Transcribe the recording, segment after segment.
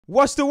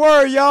What's the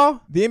word,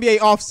 y'all? The NBA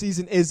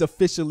offseason is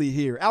officially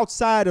here.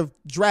 Outside of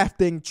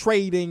drafting,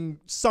 trading,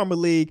 summer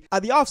league,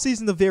 the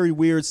offseason is a very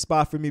weird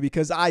spot for me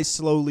because I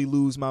slowly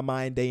lose my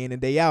mind day in and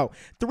day out.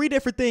 Three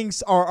different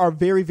things are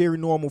very, very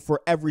normal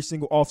for every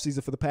single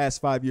offseason for the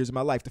past 5 years of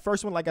my life. The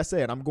first one, like I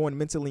said, I'm going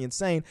mentally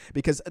insane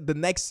because the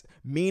next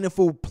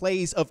meaningful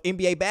plays of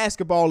NBA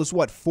basketball is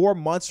what, 4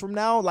 months from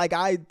now?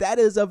 That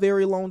is a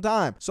very long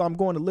time. So I'm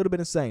going a little bit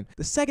insane.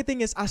 The second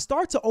thing is I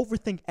start to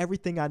overthink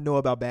everything I know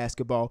about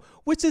basketball,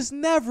 which is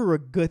never a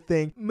good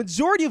thing.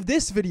 Majority of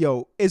this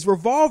video is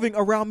revolving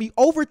around me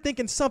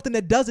overthinking something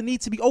that doesn't need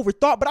to be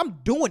overthought, but I'm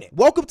doing it.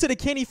 Welcome to the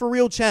Kenny For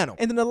Real channel.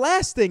 And then the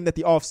last thing that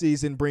the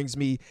offseason brings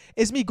me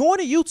is me going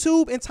to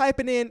YouTube and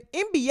typing in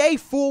NBA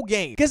full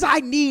game because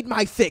I need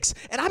my fix.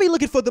 And I be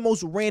looking for the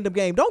most random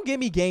game. Don't give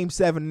me game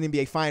 7 in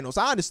NBA finals.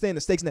 I understand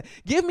the stakes in that.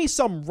 Give me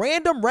some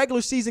random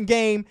regular season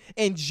game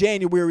in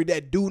January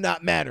that do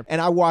not matter.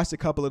 And I watched a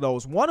couple of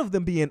those. One of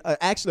them being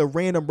actually a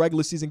random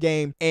regular season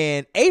game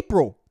in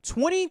April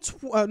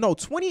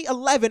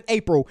 2011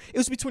 April. It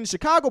was between the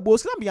Chicago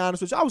Bulls. Because I'll be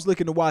honest with you, I was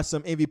looking to watch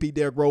some MVP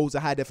Derrick Rose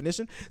at high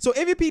definition. So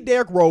MVP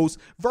Derrick Rose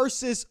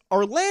versus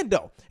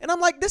Orlando. And I'm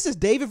like, this is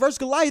David versus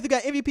Goliath. You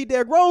got MVP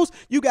Derrick Rose.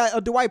 You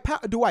got Dwight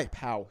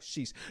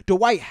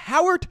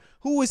Howard,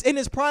 who is in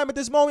his prime at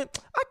this moment.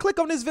 I click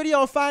on this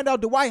video and find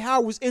out Dwight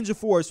Howard was injured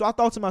for it. So I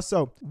thought to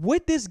myself,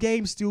 would this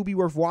game still be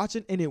worth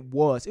watching? And it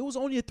was. It was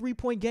only a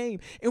 3-point game.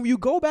 And when you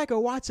go back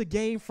and watch a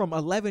game from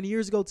 11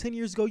 years ago, 10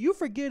 years ago, you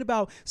forget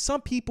about some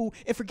people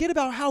and forget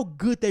about how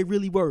good they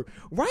really were.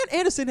 Ryan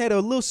Anderson had a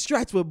little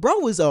stretch, but bro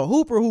was a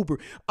hooper.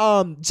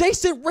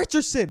 Jason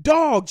Richardson,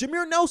 dog.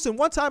 Jameer Nelson,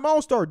 one-time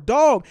All-Star,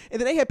 dog. And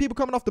then they had people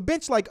coming off the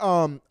bench like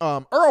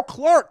Earl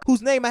Clark,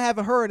 whose name I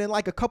haven't heard in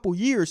like a couple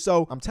years.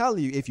 So I'm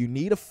telling you, if you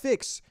need a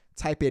fix,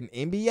 type in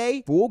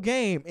NBA full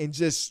game and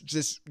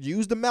just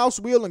use the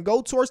mouse wheel and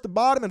go towards the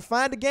bottom and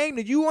find a game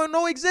that you want to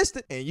know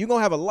existed, and you're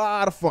gonna have a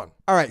lot of fun.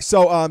 All right,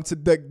 so to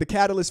the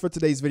catalyst for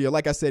today's video,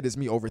 like I said, is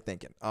me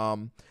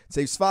overthinking.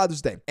 Today's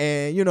Father's Day,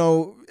 and you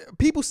know,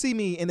 people see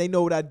me and they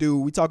know what I do.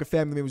 We talking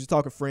family members, we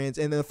talking friends,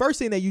 and then the first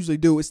thing they usually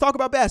do is talk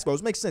about basketball.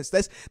 It makes sense.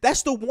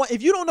 That's the one.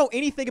 If you don't know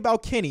anything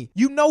about Kenny,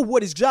 you know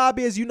what his job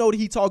is. You know that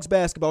he talks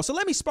basketball. So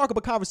let me spark up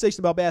a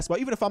conversation about basketball,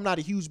 even if I'm not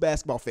a huge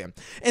basketball fan.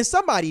 And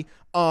somebody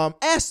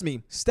asked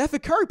me, Stephen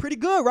Curry, pretty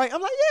good, right?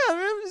 I'm like, yeah,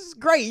 man, this is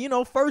great. You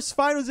know, first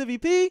Finals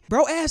MVP.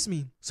 Bro asked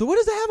me, so what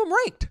does that have him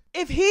ranked?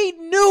 If he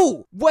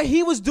knew what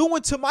he was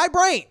doing to my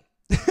brain,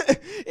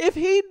 if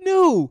he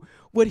knew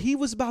what he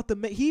was about to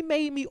make, he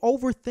made me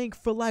overthink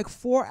for like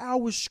 4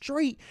 hours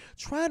straight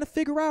trying to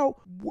figure out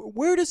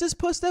where does this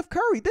put Steph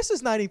Curry? This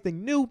is not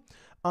anything new.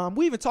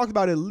 We even talked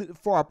about it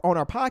on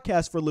our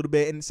podcast for a little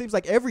bit, and it seems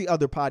like every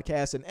other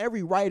podcast and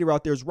every writer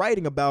out there is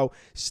writing about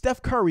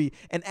Steph Curry.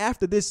 And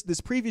after this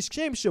previous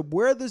championship,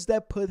 where does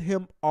that put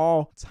him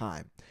all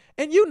time?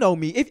 And you know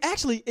me, if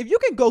you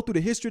can go through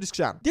the history of this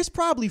channel, there's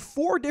probably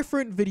 4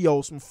 different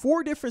videos from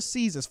 4 different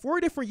seasons, 4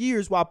 different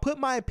years where I put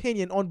my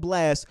opinion on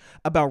blast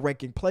about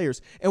ranking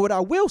players. And what I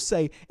will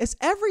say is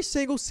every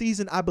single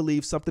season, I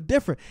believe something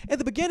different. In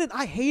the beginning,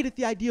 I hated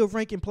the idea of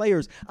ranking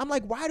players. I'm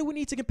like, why do we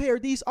need to compare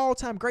these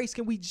all-time greats?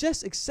 Can we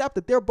just accept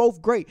that they're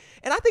both great?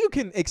 And I think you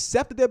can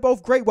accept that they're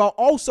both great while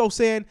also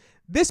saying,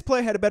 this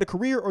player had a better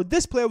career or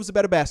this player was a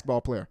better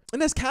basketball player.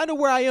 And that's kind of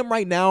where I am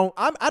right now.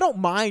 I don't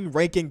mind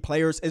ranking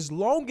players as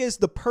long as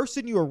the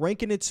person you are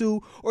ranking it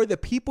to or the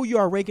people you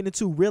are ranking it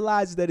to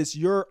realize that it's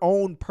your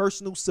own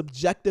personal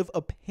subjective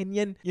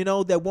opinion, you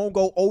know, that won't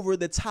go over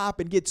the top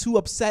and get too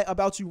upset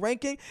about you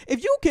ranking.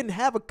 If you can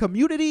have a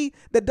community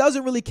that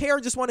doesn't really care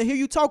and just want to hear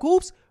you talk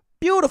hoops,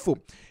 beautiful.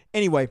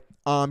 Anyway,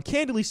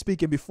 candidly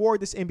speaking, before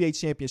this NBA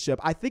championship,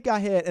 I think I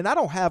had, and I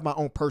don't have my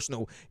own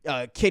personal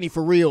Kenny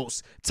For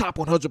Real's top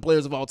 100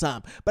 players of all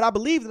time, but I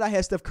believe that I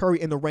had Steph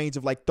Curry in the range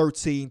of like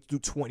 13 through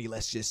 20,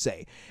 let's just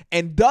say.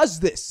 And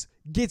does this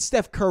get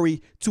Steph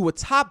Curry to a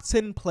top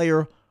 10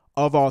 player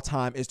of all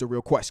time is the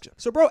real question.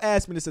 So bro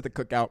asked me this at the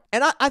cookout,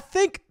 and I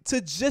think to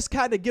just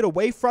kind of get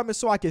away from it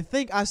so I can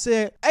think, I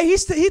said, hey,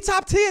 he's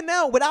top 10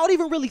 now without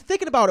even really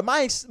thinking about it.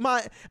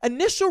 My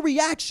initial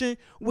reaction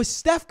was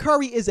Steph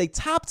Curry is a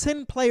top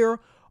 10 player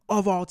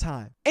of all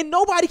time. And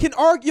nobody can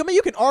argue. I mean,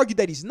 you can argue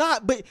that he's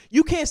not, but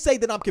you can't say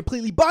that I'm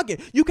completely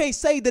bugging. You can't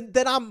say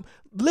that I'm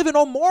living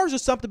on Mars or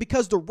something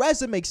because the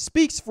resume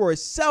speaks for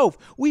itself.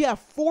 We have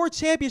 4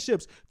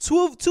 championships,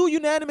 two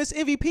unanimous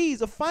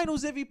MVPs, a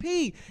finals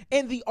MVP,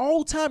 and the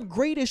all-time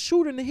greatest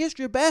shooter in the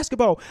history of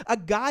basketball. A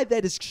guy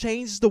that has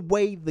changed the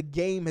way the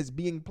game is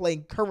being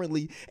played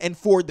currently and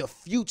for the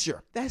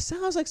future. That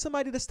sounds like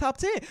somebody that's top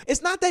 10.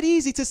 It's not that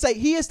easy to say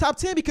he is top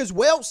 10 because,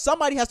 well,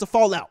 somebody has to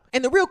fall out.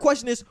 And the real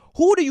question is,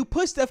 who do you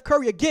put Steph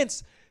Curry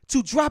against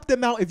to drop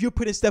them out if you're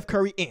putting Steph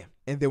Curry in?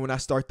 And then when I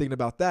start thinking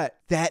about that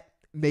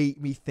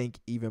made me think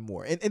even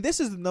more. And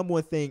this is the number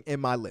one thing in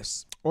my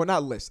list. Or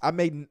not list. I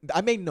made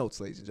notes,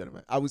 ladies and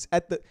gentlemen. I was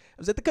at the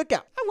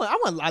cookout. I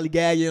wasn't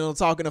lollygagging,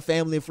 talking to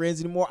family and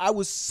friends anymore. I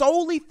was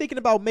solely thinking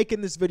about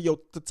making this video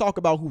to talk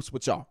about hoops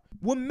with y'all.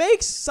 What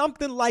makes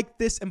something like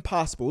this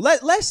impossible?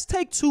 Let's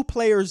take 2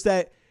 players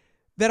that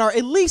that are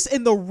at least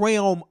in the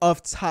realm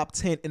of top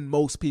 10 in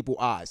most people's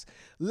eyes.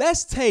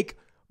 Let's take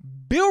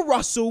Bill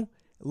Russell.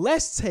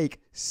 Let's take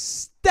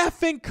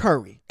Stephen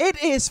Curry.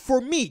 It is, for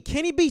me,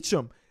 Kenny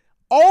Beecham,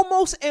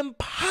 almost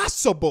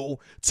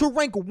impossible to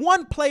rank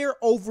one player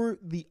over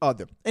the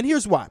other. And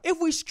here's why. If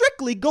we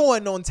strictly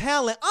going on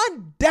talent,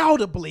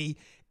 undoubtedly,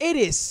 it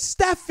is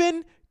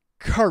Stephen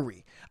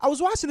Curry. I was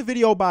watching a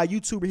video by a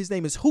YouTuber. His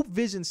name is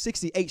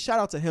HoopVision68. Shout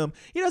out to him.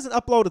 He doesn't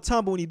upload a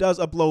ton, but when he does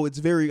upload, it's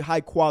very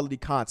high quality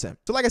content.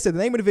 So like I said, the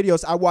name of the video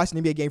is I Watch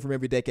an NBA Game from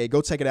Every Decade.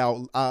 Go check it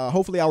out.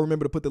 Hopefully I'll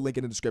remember to put the link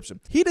in the description.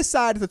 He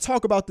decided to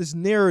talk about this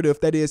narrative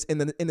that is in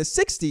the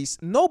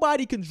 60s,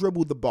 nobody can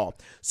dribble the ball.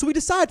 So he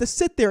decided to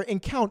sit there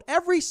and count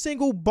every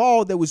single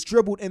ball that was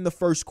dribbled in the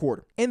first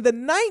quarter. In the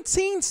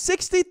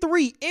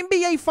 1963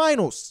 NBA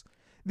Finals,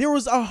 there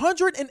was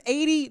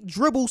 180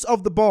 dribbles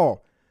of the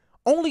ball.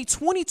 Only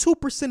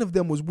 22% of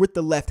them was with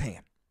the left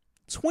hand.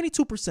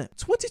 22%.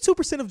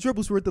 22% of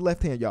dribbles were with the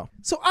left hand, y'all.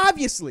 So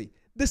obviously,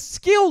 the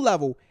skill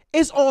level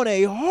is on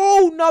a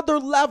whole nother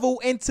level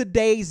in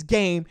today's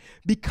game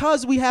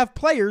because we have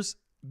players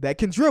that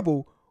can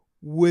dribble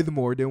with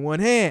more than one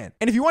hand.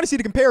 And if you want to see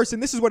the comparison,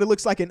 this is what it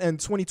looks like in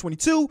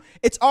 2022.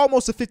 It's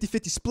almost a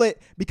 50-50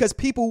 split because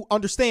people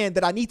understand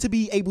that I need to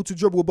be able to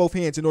dribble with both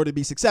hands in order to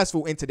be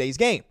successful in today's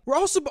game. We're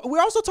also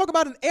talking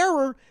about an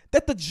era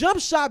that the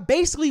jump shot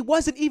basically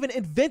wasn't even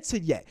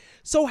invented yet.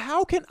 So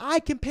how can I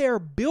compare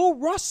Bill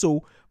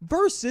Russell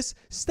versus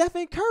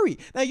Stephen Curry?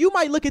 Now, you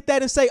might look at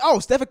that and say, oh,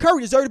 Stephen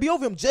Curry deserved to be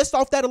over him just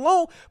off that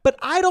alone. But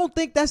I don't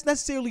think that's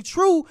necessarily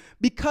true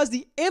because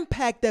the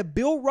impact that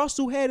Bill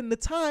Russell had in the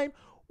time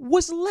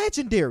was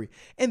legendary.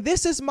 And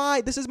this is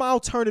my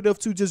alternative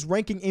to just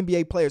ranking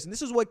NBA players. And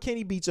this is what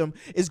Kenny Beecham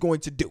is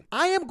going to do.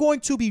 I am going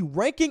to be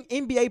ranking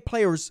NBA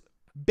players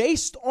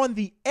based on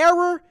the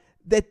era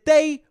that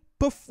they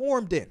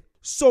performed in.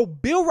 So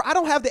I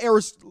don't have the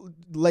eras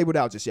labeled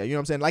out just yet. You know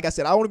what I'm saying? Like I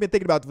said, I've only been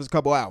thinking about this for a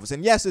couple hours.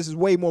 And yes, this is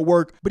way more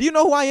work, but you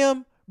know who I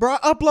am? Bro,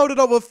 I uploaded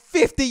over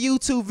 50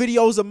 YouTube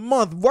videos a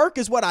month. Work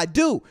is what I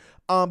do.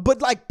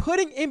 But like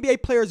putting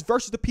NBA players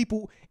versus the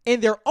people in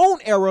their own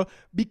era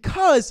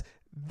because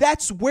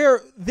that's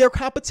where their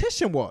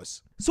competition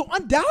was. So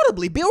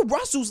undoubtedly, Bill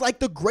Russell's like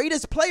the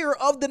greatest player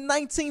of the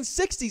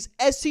 1960s,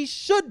 as he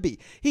should be.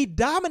 He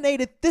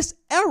dominated this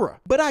era.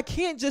 But I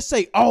can't just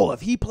say, oh,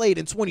 if he played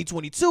in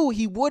 2022,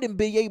 he wouldn't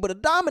be able to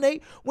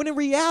dominate, when in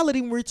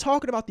reality, when we're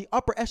talking about the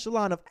upper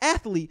echelon of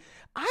athlete,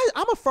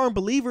 I'm a firm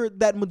believer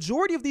that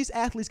majority of these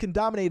athletes can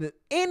dominate in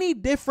any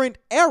different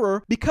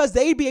era because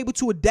they'd be able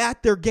to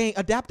adapt their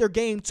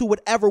game to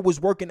whatever was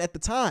working at the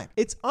time.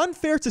 It's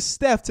unfair to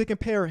Steph to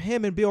compare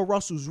him and Bill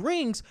Russell's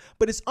rings,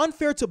 but it's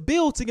unfair to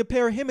Bill to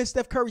compare him and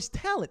Steph Curry's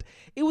talent.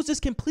 It was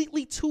just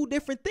completely two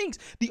different things.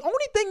 The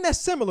only thing that's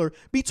similar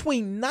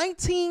between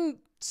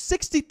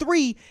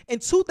 1963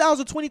 and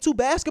 2022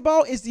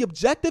 basketball is the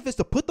objective is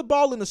to put the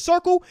ball in the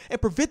circle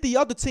and prevent the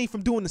other team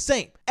from doing the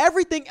same.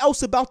 Everything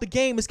else about the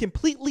game is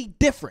completely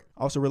different.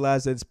 Also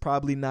realize that it's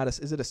probably not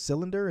is it a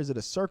cylinder? Is it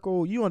a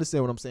circle? You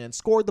understand what I'm saying.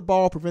 Score the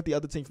ball, prevent the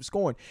other team from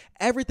scoring.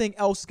 Everything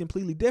else is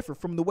completely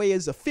different, from the way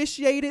it's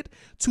officiated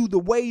to the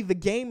way the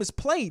game is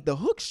played. The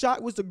hook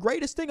shot was the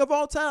greatest thing of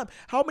all time.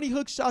 How many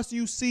hook shots do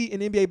you see in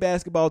NBA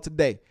basketball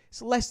today?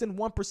 It's less than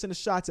 1% of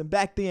shots, and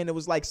back then it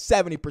was like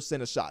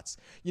 70% of shots.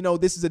 You know,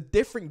 this is a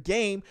different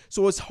game,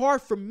 so it's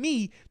hard for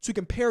me to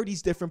compare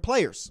these different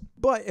players.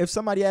 But if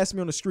somebody asks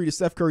me on the street, is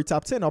Steph Curry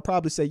top 10, I'll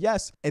probably say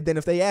yes. And then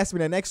if they ask me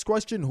the next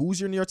question,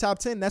 who's your top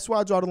 10, that's where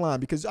I draw the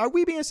line. Because are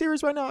we being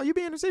serious right now? Are you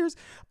being serious?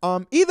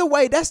 Either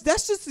way, that's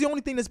just the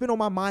only thing that's been on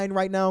my mind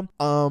right now.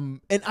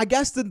 And I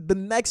guess the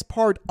next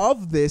part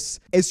of this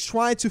is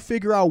trying to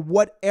figure out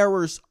what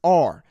errors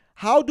are.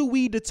 How do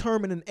we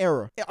determine an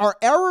error? Are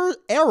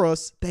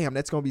errors, damn,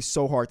 that's going to be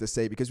so hard to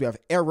say because we have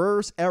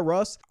errors.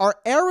 Are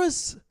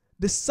errors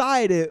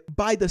decided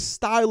by the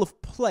style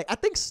of play? I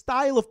think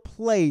style of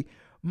play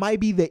might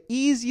be the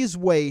easiest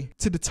way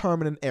to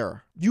determine an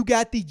error. You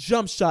got the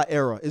jump shot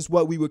era is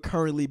what we would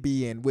currently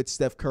be in with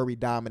Steph Curry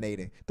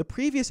dominating. The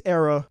previous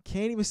era,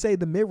 can't even say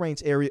the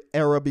mid-range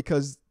era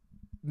because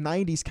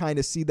 90s kind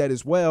of see that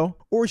as well.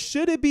 Or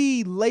should it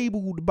be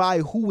labeled by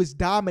who is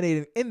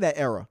dominating in that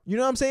era? You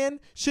know what I'm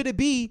saying? Should it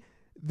be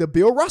the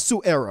Bill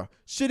Russell era?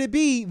 Should it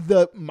be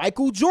the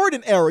Michael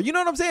Jordan era? You know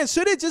what I'm saying?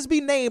 Should it just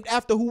be named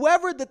after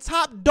whoever the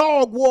top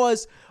dog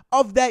was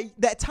of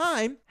that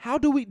time?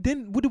 What do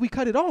we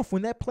cut it off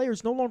when that player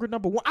is no longer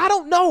number one? I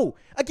don't know.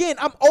 Again,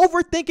 I'm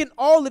overthinking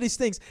all of these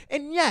things.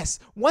 And yes,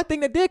 one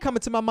thing that did come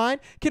into my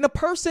mind, can a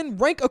person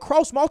rank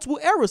across multiple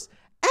eras?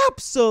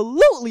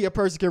 Absolutely, a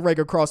person can rank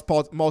across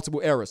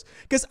multiple eras.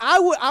 Because I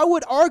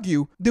would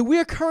argue that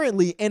we're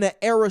currently in an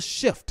era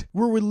shift.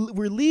 We're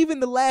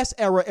leaving the last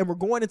era and we're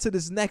going into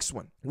this next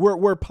one,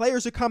 where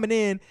players are coming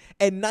in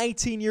at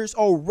 19 years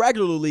old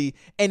regularly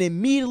and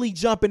immediately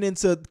jumping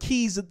into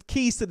keys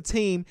to the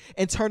team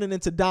and turning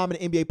into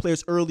dominant NBA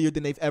players earlier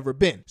than they've ever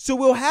been. So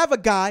we'll have a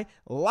guy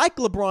like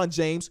LeBron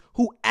James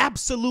who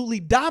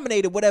absolutely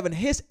dominated whatever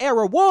his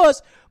era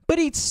was, but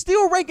he's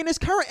still ranking his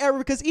current era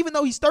because even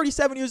though he's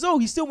 37 years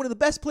old, he's still one of the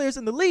best players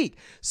in the league.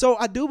 So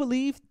I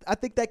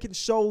think that can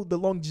show the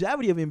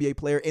longevity of an NBA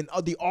player and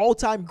the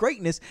all-time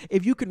greatness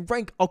if you can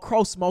rank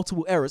across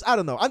multiple eras. I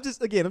don't know. I'm just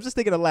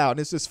thinking aloud, and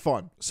it's just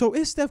fun. So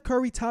is Steph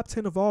Curry top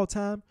 10 of all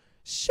time?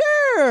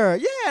 Sure.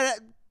 Yeah.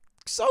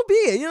 So be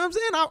it. You know what I'm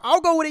saying?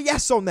 I'll go with a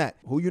yes on that.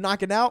 Who you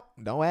knocking out?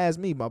 Don't ask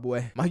me, my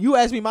boy. You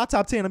ask me my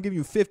top 10, I'm giving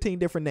you 15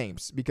 different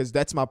names because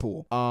that's my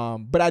pool.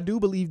 But I do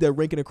believe that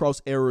ranking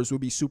across eras would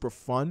be super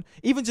fun,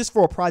 even just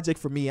for a project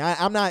for me.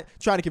 I'm not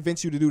trying to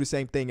convince you to do the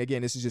same thing.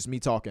 Again, this is just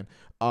me talking.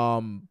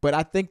 But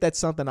I think that's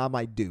something I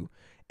might do.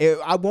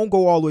 I won't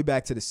go all the way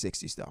back to the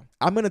 60s, though.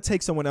 I'm going to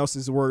take someone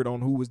else's word on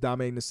who was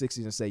dominating the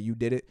 60s and say, you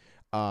did it.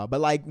 But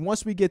like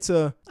once we get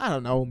to, I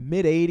don't know,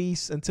 mid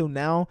 80s until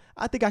now,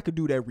 I think I could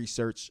do that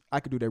research.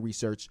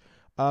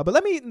 But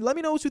let me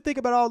know what you think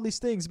about all these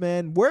things,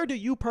 man. Where do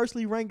you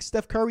personally rank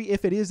Steph Curry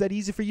if it is that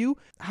easy for you?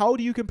 How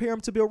do you compare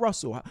him to Bill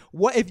Russell?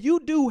 What if you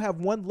do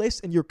have one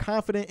list and you're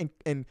confident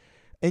in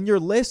your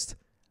list?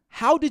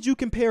 How did you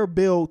compare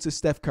Bill to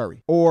Steph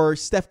Curry or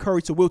Steph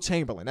Curry to Wilt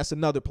Chamberlain? That's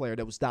another player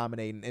that was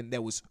dominating and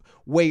that was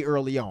way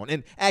early on.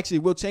 And actually,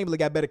 Wilt Chamberlain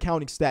got better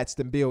counting stats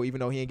than Bill, even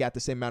though he ain't got the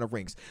same amount of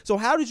rings. So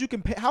how do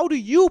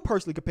you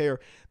personally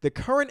compare the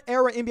current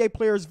era NBA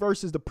players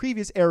versus the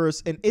previous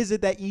eras? And is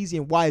it that easy?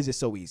 And why is it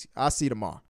so easy? I'll see you tomorrow.